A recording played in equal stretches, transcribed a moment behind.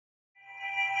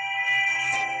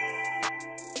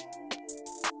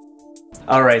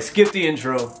Alright, skip the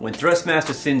intro. When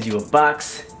Thrustmaster sends you a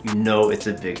box, you know it's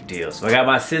a big deal. So I got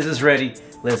my scissors ready.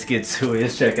 Let's get to it.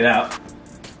 Let's check it out.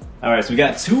 Alright, so we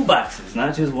got two boxes.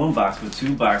 Not just one box, but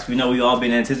two boxes. We know we've all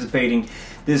been anticipating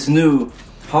this new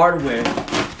hardware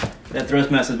that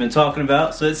Thrustmaster's been talking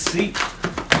about. So let's see.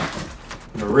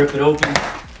 I'm gonna rip it open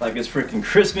like it's freaking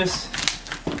Christmas.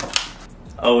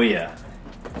 Oh yeah.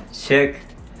 Check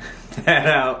that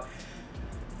out.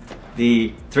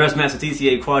 The Thrustmaster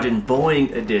TCA Quadrant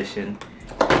Boeing edition.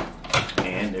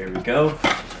 And there we go.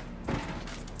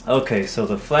 Okay, so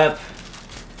the flap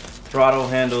throttle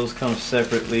handles come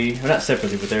separately. Or not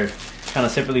separately, but they're kind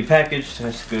of separately packaged.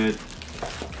 That's good.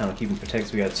 Kind of keeping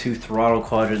protected. We got two throttle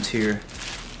quadrants here.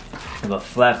 We have a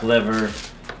flap lever,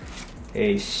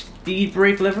 a speed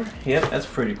brake lever. Yep, that's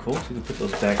pretty cool. So we can put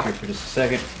those back here for just a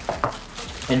second.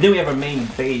 And then we have our main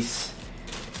base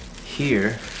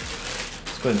here.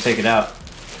 Go ahead and take it out,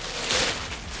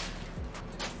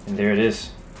 and there it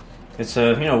is. It's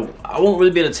you know, I won't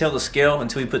really be able to tell the scale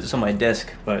until we put this on my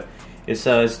desk, but it's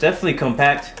definitely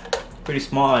compact, pretty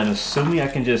small, and assuming I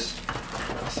can just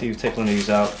see, take one of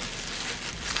these out.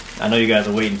 I know you guys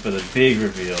are waiting for the big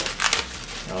reveal.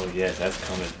 Oh yes, that's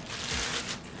coming.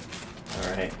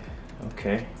 All right,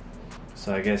 okay.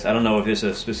 So I guess I don't know if there's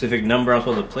a specific number I'm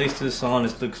supposed to place this on.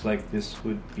 This looks like this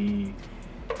would be.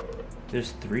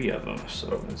 There's three of them,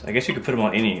 so I guess you could put them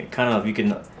on any. Kind of, you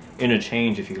can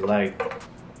interchange if you like.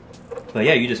 But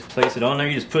yeah, you just place it on there.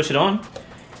 You just push it on,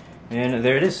 and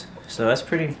there it is. So that's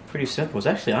pretty simple. It's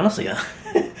actually, honestly,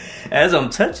 as I'm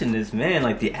touching this, man,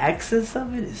 like the access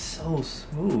of it is so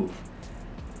smooth.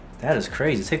 That is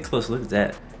crazy. Take a close look at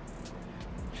that.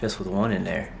 Just with one in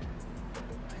there,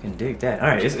 I can dig that. All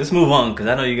right, let's move on because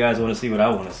I know you guys want to see what I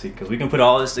want to see. Because we can put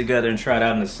all this together and try it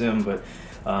out in the sim, but.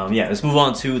 Yeah, let's move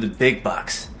on to the big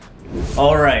box.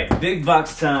 All right, big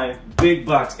box time, big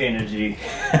box energy.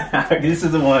 This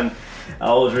is the one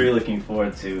I was really looking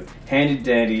forward to. Handy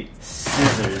dandy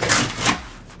scissors.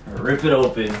 Rip it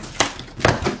open.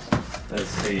 Let's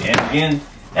see, and again,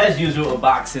 as usual, a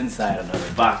box inside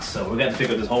another box. So we're gonna pick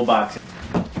up this whole box.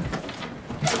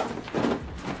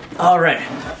 All right,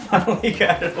 finally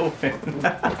got it open.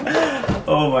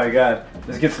 Oh my God.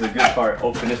 Let's get to the good part.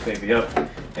 Open this baby up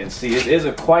and see. It is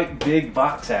a quite big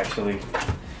box actually.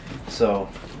 So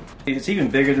it's even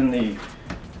bigger than the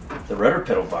rudder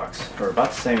pedal box, or about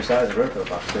the same size as the rudder pedal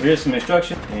box. So here's some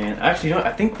instruction. And actually, you know what?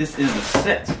 I think this is the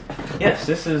set. Yes,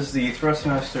 this is the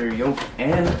Thrustmaster Yoke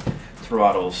and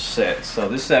Throttle set. So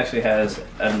this actually has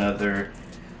another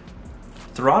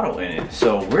throttle in it.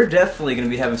 So we're definitely going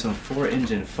to be having some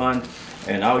 4-engine fun.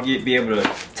 And I'll be able to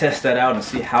test that out and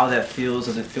see how that feels.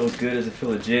 Does it feel good? Does it feel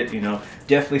legit? You know,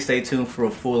 definitely stay tuned for a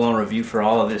full-on review for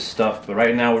all of this stuff. But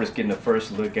right now, we're just getting the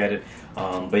first look at it.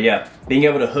 But yeah, being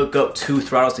able to hook up two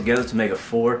throttles together to make a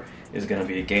 4 is going to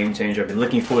be a game changer. I've been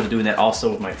looking forward to doing that also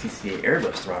with my TCA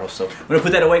Airbus throttle. So I'm going to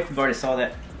put that away. We've already saw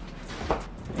that.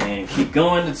 And keep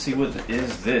going. Let's see what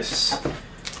is this.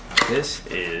 This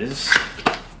is...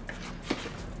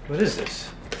 What is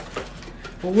this?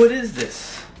 Well, what is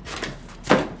this?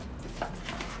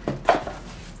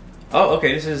 Oh,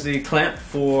 okay, this is the clamp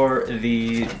for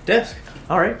the desk.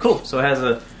 All right, cool. So it has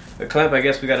a clamp. I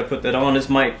guess we got to put that on. This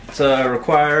might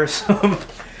require some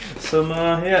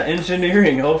yeah,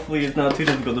 engineering. Hopefully it's not too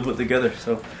difficult to put together.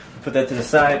 So put that to the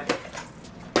side.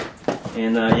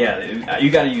 And yeah,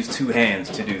 you got to use two hands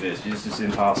to do this. It's just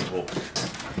impossible.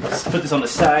 Let's put this on the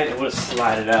side and we'll just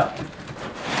slide it out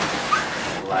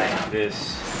like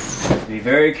this. Be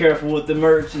very careful with the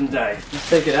merchandise. Just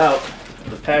take it out of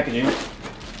the packaging.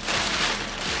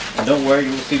 And don't worry,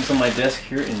 you will see this on my desk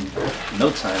here in no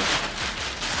time.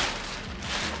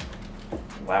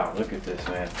 Wow, look at this,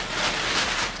 man.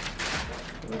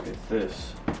 Look at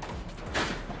this.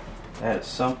 That is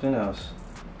something else.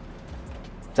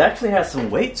 It actually has some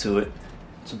weight to it.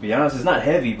 To be honest, it's not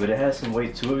heavy, but it has some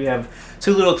weight to it. We have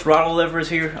two little throttle levers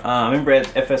here. I remember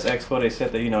at FS Expo they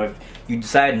said that, you know, if you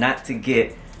decide not to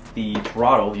get the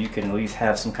throttle, you can at least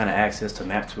have some kind of access to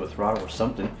map to a throttle or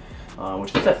something,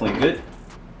 which is definitely good.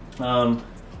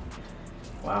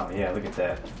 Wow, yeah, look at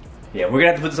that. Yeah, we're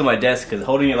gonna have to put this on my desk because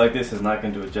holding it like this is not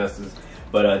gonna do it justice.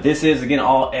 But this is, again,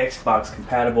 all Xbox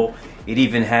compatible. It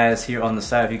even has here on the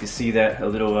side, if you can see that, a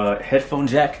little headphone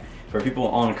jack for people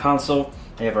on console.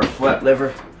 They have our flat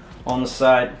lever on the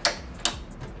side,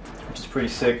 which is pretty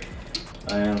sick.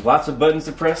 And lots of buttons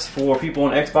to press for people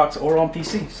on Xbox or on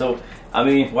PC. So, I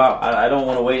mean, wow, I don't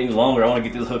want to wait any longer. I want to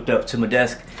get this hooked up to my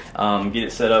desk, get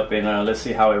it set up, and let's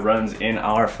see how it runs in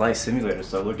our flight simulator.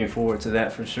 So looking forward to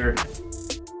that for sure.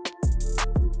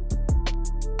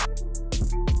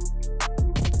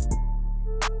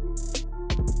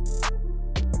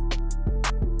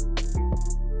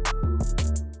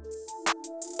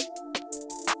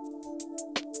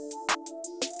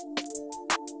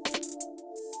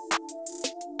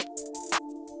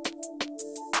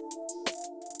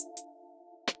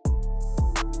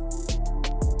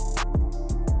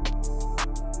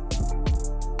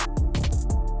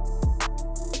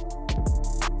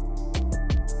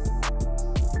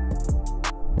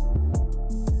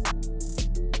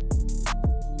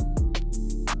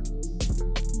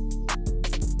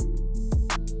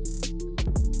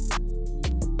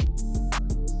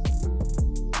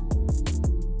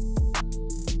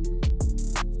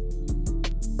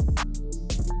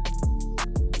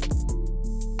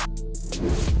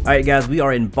 Alright guys, we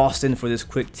are in Boston for this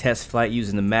quick test flight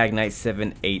using the Magnite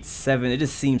 787. It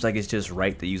just seems like it's just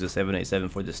right to use a 787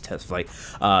 for this test flight.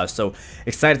 So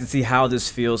excited to see how this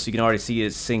feels. You can already see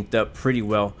it's synced up pretty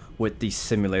well with the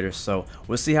simulator. So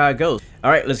we'll see how it goes.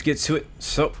 Alright, let's get to it.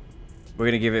 So we're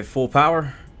going to give it full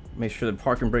power. Make sure the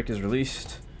parking brake is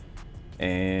released.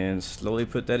 And slowly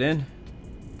put that in.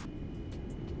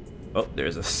 Oh,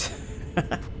 there's a...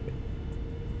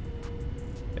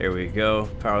 There we go.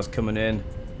 Power's coming in.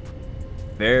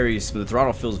 Very smooth. The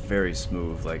throttle feels very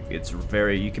smooth. Like it's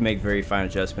very, you can make very fine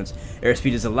adjustments.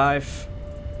 Airspeed is alive.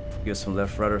 Give some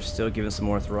left rudder. Still giving some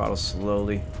more throttle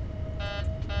slowly.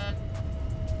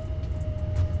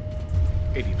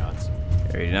 80 knots.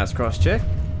 80 knots cross check.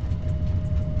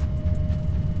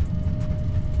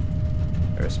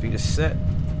 Airspeed is set.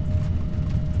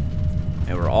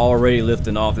 And we're already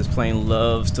lifting off. This plane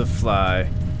loves to fly.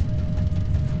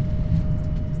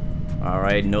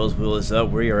 Alright, nose wheel is up.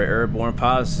 We are airborne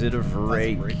positive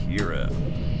rate. Kira.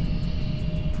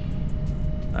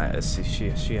 Alright, let's see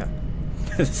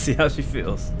let's see how she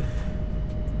feels.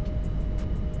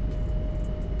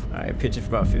 Alright, pitch it for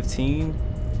about 15.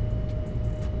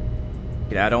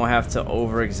 Yeah, I don't have to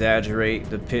over exaggerate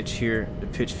the pitch here. The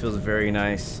pitch feels very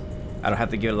nice. I don't have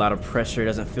to give it a lot of pressure. It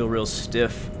doesn't feel real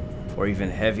stiff or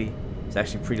even heavy. It's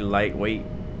actually pretty lightweight.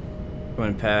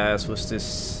 Going past, what's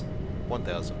this?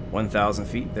 1,000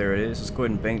 feet. There it is. Let's go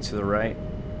ahead and bank to the right.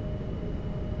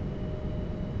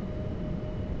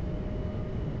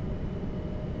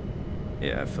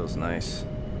 Yeah, it feels nice.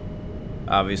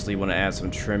 Obviously, want to add some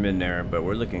trim in there, but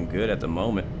we're looking good at the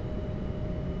moment.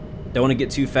 Don't want to get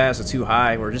too fast or too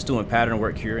high. We're just doing pattern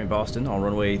work here in Boston on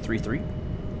runway 33.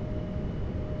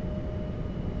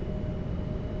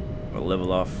 We'll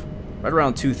level off right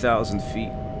around 2,000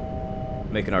 feet,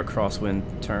 making our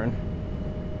crosswind turn.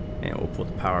 And we'll pull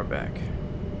the power back.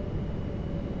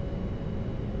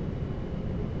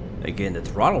 Again, the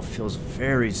throttle feels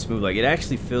very smooth. Like it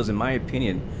actually feels, in my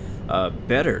opinion,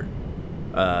 better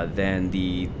than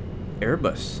the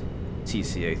Airbus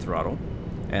TCA throttle.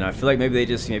 And I feel like maybe they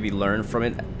just learned from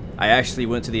it. I actually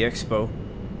went to the expo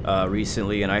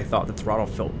recently, and I thought the throttle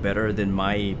felt better than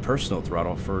my personal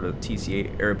throttle for the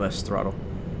TCA Airbus throttle.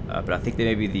 But I think that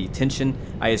maybe the tension,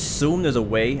 I assume there's a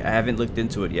way, I haven't looked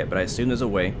into it yet, but I assume there's a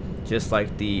way, just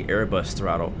like the Airbus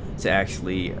throttle, to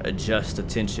actually adjust the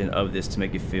tension of this to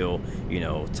make it feel, you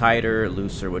know, tighter,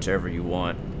 looser, whichever you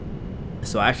want.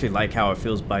 So I actually like how it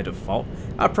feels by default.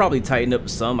 I'll probably tighten up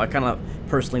some. I kind of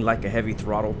personally like a heavy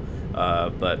throttle,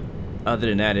 but other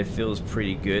than that, it feels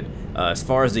pretty good. As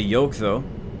far as the yoke though,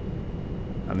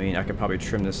 I mean, I could probably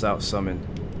trim this out some, and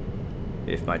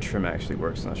if my trim actually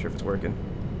works. Not sure if it's working.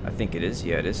 I think it is.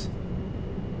 Yeah, it is.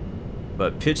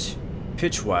 But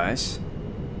pitch-wise,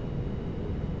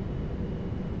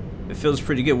 it feels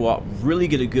pretty good. We'll really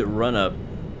get a good run up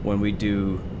when we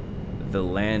do the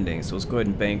landing. So let's go ahead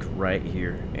and bank right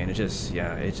here, and it just,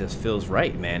 yeah, it just feels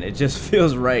right, man. It just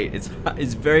feels right. It's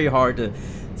very hard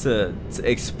to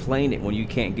explain it when you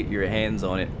can't get your hands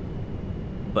on it.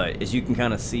 But as you can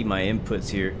kind of see my inputs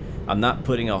here, I'm not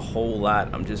putting a whole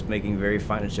lot. I'm just making very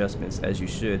fine adjustments, as you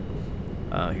should.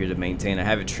 Here to maintain. I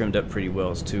have it trimmed up pretty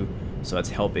well too, so that's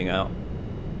helping out.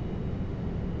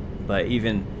 But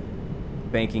even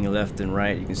banking left and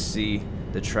right, you can see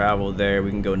the travel there. We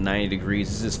can go 90 degrees.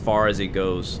 This is as far as it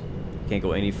goes. Can't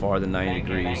go any farther than 90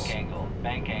 degrees. Bank angle,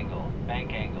 bank angle,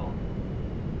 bank angle.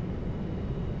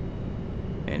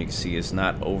 And you can see it's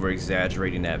not over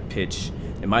exaggerating that pitch.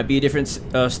 It might be a different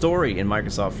story in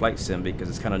Microsoft Flight Sim because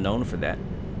it's kind of known for that,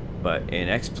 but in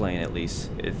X-Plane at least,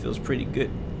 it feels pretty good.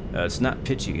 It's not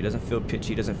pitchy. It doesn't feel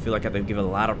pitchy. It doesn't feel like I have to give a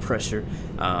lot of pressure.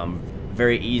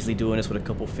 Very easily doing this with a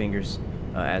couple fingers,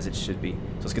 as it should be.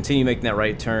 So let's continue making that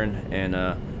right turn, and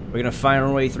we're gonna find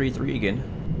runway 33 again.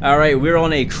 All right, we're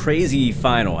on a crazy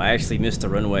final. I actually missed the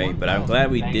runway, but I'm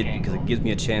glad we did because it gives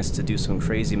me a chance to do some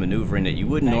crazy maneuvering that you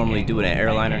wouldn't normally do in an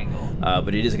airliner.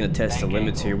 But it is going to test the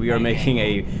limits here. We are making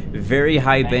a very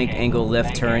high bank angle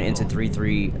left turn into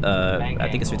 33. I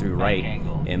think it's 33 right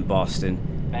in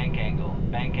Boston. Bank angle,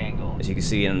 bank angle. As you can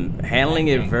see, I'm handling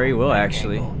it very well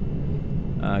actually.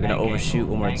 I'm gonna overshoot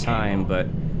one more time, but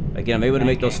again, I'm able to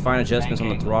make those fine adjustments on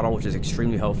the throttle, which is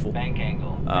extremely helpful.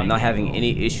 Not having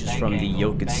any issues from the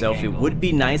yoke itself. It would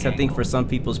be nice, I think, for some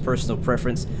people's personal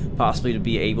preference, possibly to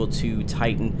be able to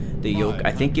tighten the yoke.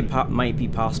 I think it might be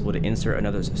possible to insert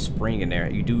another spring in there.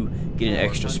 You do get an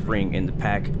extra spring in the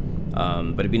pack,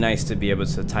 but it'd be nice to be able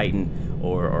to tighten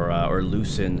or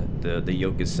loosen the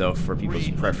yoke itself for people's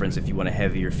preference if you want a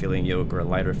heavier feeling yoke or a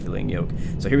lighter feeling yoke.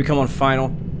 So here we come on final,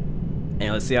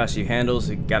 and let's see how she handles.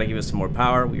 We gotta give it some more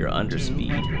power. We are under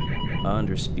speed.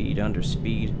 Under speed, under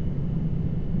speed.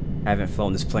 I haven't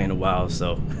flown this plane in a while,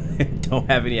 so don't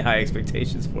have any high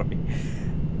expectations for me.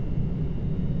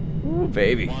 Ooh,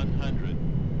 baby. 100.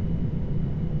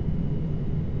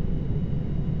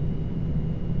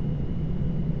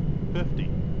 50,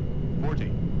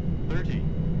 40, 30,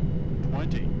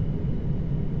 20.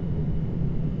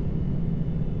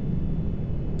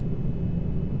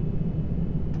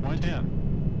 10.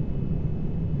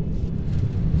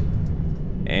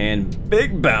 And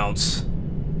big bounce.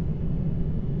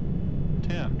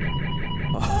 10.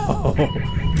 Oh.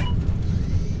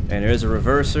 And there's the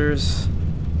reversers.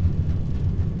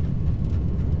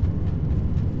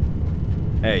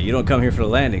 Hey, you don't come here for the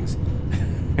landings.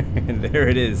 And there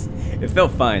it is. It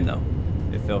felt fine though.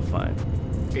 It felt fine.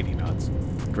 80 knots.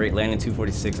 Great landing,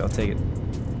 246. I'll take it.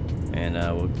 And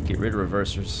we'll get rid of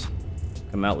reversers.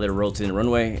 Come out, let it roll to the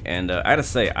runway, and I gotta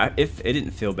say, if it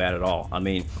didn't feel bad at all. I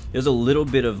mean, there's a little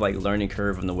bit of like learning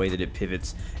curve in the way that it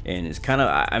pivots, and it's kind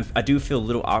of I do feel a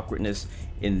little awkwardness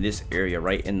in this area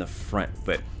right in the front,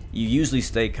 but you usually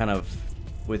stay kind of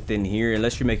within here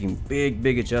unless you're making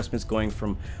big adjustments going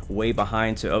from way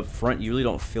behind to up front. You really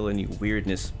don't feel any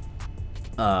weirdness.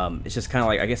 It's just kind of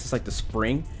like, I guess it's like the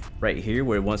spring right here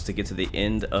where it wants to get to the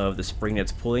end of the spring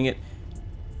that's pulling it.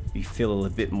 You feel a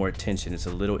little bit more tension. It's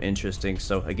a little interesting.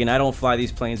 So again, I don't fly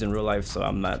these planes in real life, so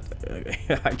I'm not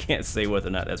I can't say whether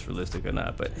or not that's realistic or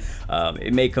not, but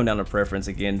it may come down to preference.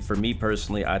 Again, for me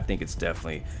personally, I think it's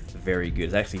definitely very good.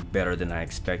 It's actually better than I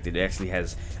expected. It actually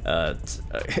has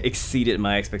exceeded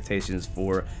my expectations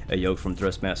for a yoke from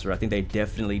Thrustmaster. I think they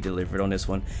definitely delivered on this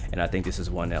one, and I think this is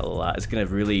one that it's going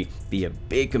to really be a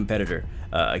big competitor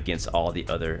against all the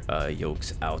other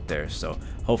yokes out there. So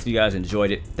hopefully you guys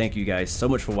enjoyed it. Thank you guys so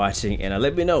much for watching, and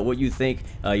let me know what you think,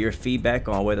 your feedback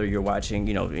on whether you're watching.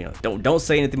 Don't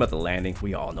say anything about the landing.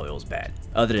 We all know it was bad.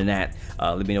 Other than that,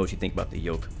 let me know what you think about the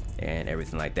yoke and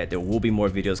everything like that. There will be more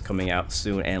videos coming out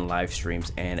soon, and live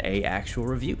streams, and a actual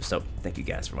review. So thank you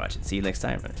guys for watching. See you next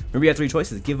time. Remember, you have 3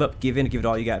 choices: give up, give in, give it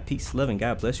all you got. Peace, love, and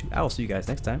God bless you. I will see you guys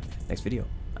next time, next video.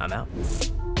 I'm out.